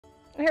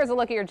Here's a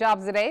look at your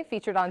jobs today,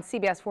 featured on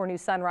CBS 4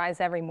 News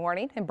Sunrise every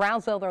morning. In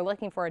Brownsville, they're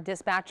looking for a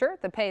dispatcher.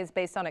 The pay is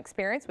based on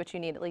experience, which you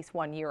need at least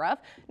 1 year of.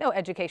 No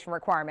education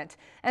requirement.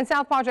 And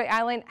South Padre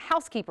Island,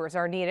 housekeepers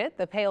are needed.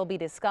 The pay will be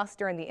discussed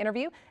during the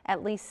interview.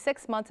 At least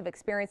 6 months of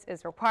experience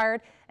is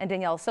required. And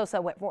Daniela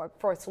Sosa with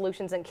Workforce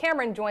Solutions and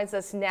Cameron joins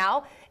us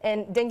now.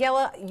 And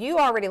Daniela, you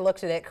already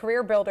looked at it.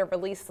 Career Builder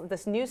released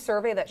this new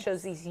survey that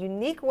shows these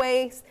unique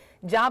ways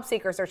job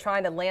seekers are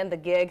trying to land the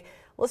gig.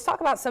 Let's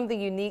talk about some of the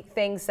unique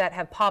things that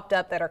have popped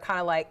up that are kind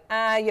of like,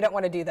 you don't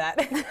want to do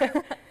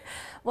that.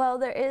 Well,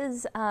 there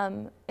is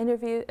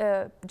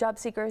job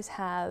seekers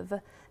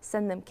have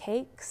send them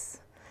cakes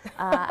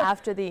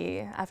after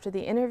the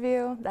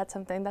interview. That's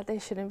something that they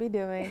shouldn't be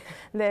doing.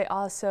 They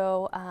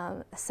also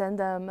send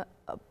them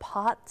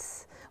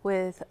pots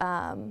with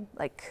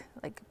like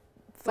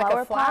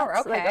flower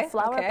pots, okay. like a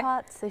flower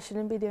pots. They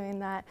shouldn't be doing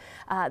that.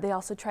 They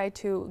also try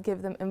to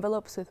give them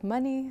envelopes with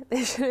money.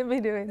 They shouldn't be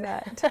doing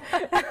that.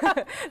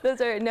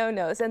 Those are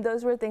no-nos, and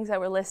those were things that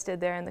were listed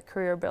there in the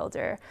Career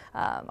Builder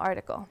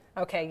article.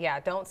 Okay, yeah,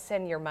 don't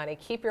send your money.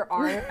 Keep your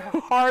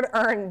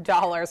hard-earned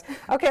dollars.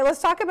 Okay, let's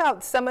talk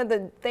about some of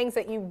the things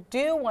that you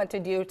do want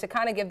to do to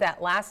kind of give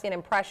that lasting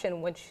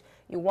impression once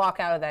you walk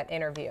out of that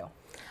interview.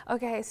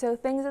 Okay, so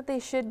things that they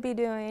should be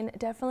doing,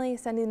 definitely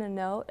sending a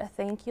note, a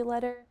thank you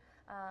letter.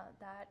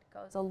 That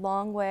goes a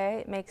long way.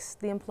 It makes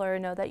the employer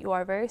know that you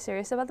are very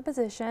serious about the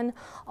position.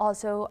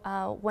 Also,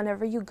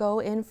 whenever you go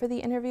in for the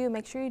interview,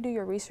 make sure you do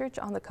your research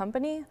on the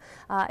company.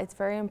 It's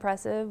very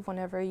impressive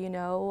whenever you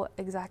know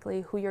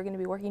exactly who you're going to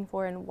be working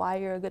for and why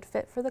you're a good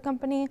fit for the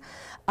company.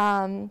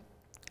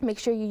 Make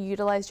sure you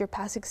utilize your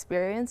past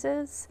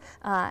experiences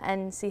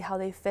and see how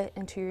they fit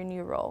into your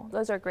new role.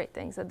 Those are great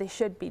things that they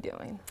should be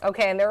doing.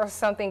 Okay, and there was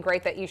something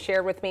great that you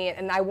shared with me,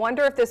 and I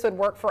wonder if this would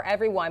work for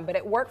everyone, but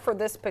it worked for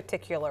this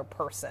particular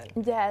person.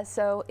 Yeah,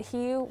 so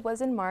he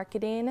was in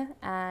marketing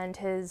and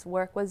his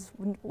work was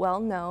well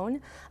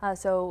known.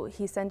 So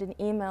he sent an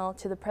email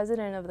to the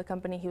president of the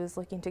company he was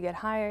looking to get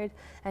hired,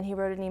 and he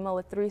wrote an email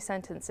with 3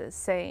 sentences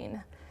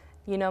saying,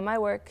 "You know my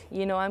work,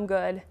 you know I'm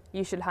good,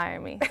 you should hire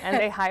me." And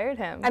they hired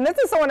him. And this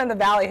is someone in the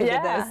Valley who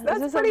did this. This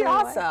That's pretty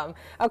awesome.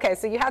 Okay,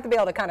 so you have to be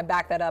able to kind of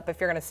back that up if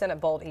you're going to send a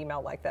bold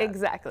email like that.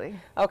 Exactly.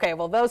 Okay,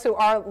 well, those who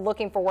are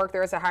looking for work,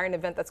 there is a hiring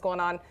event that's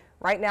going on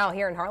right now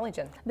here in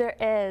Harlingen. There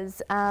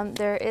is an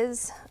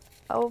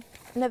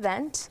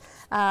event.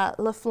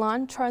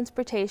 LaFlon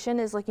Transportation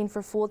is looking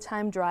for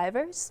full-time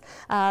drivers.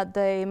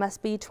 They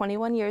must be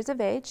 21 years of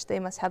age. They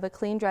must have a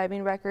clean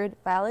driving record,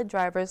 valid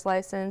driver's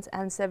license,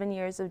 and 7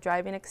 years of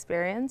driving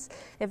experience.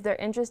 If they're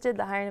interested,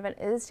 the hiring event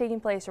is taking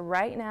place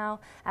right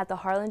now at the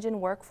Harlingen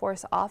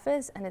Workforce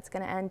Office, and it's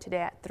going to end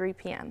today at 3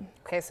 p.m.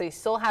 Okay, so you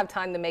still have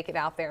time to make it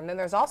out there. And then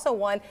there's also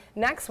one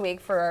next week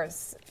for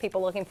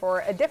people looking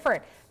for a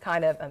different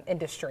kind of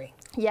industry.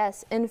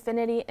 Yes,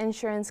 Infinity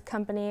Insurance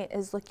Company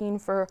is looking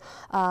for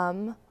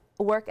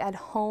work at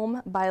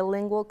home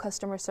bilingual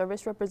customer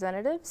service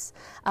representatives.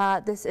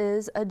 This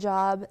is a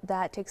job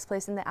that takes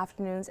place in the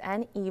afternoons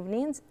and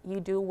evenings. You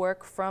do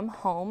work from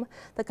home.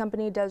 The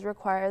company does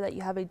require that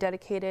you have a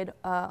dedicated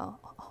home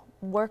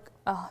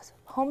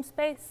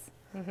space.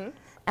 Mm-hmm.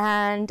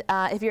 And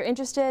if you're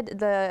interested,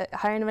 the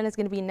hiring event is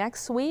going to be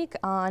next week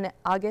on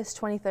August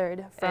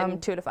 23rd from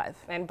 2 to 5.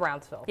 In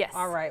Brownsville. Yes.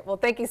 All right. Well,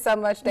 thank you so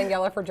much,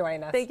 Daniela, for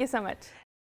joining us. Thank you so much.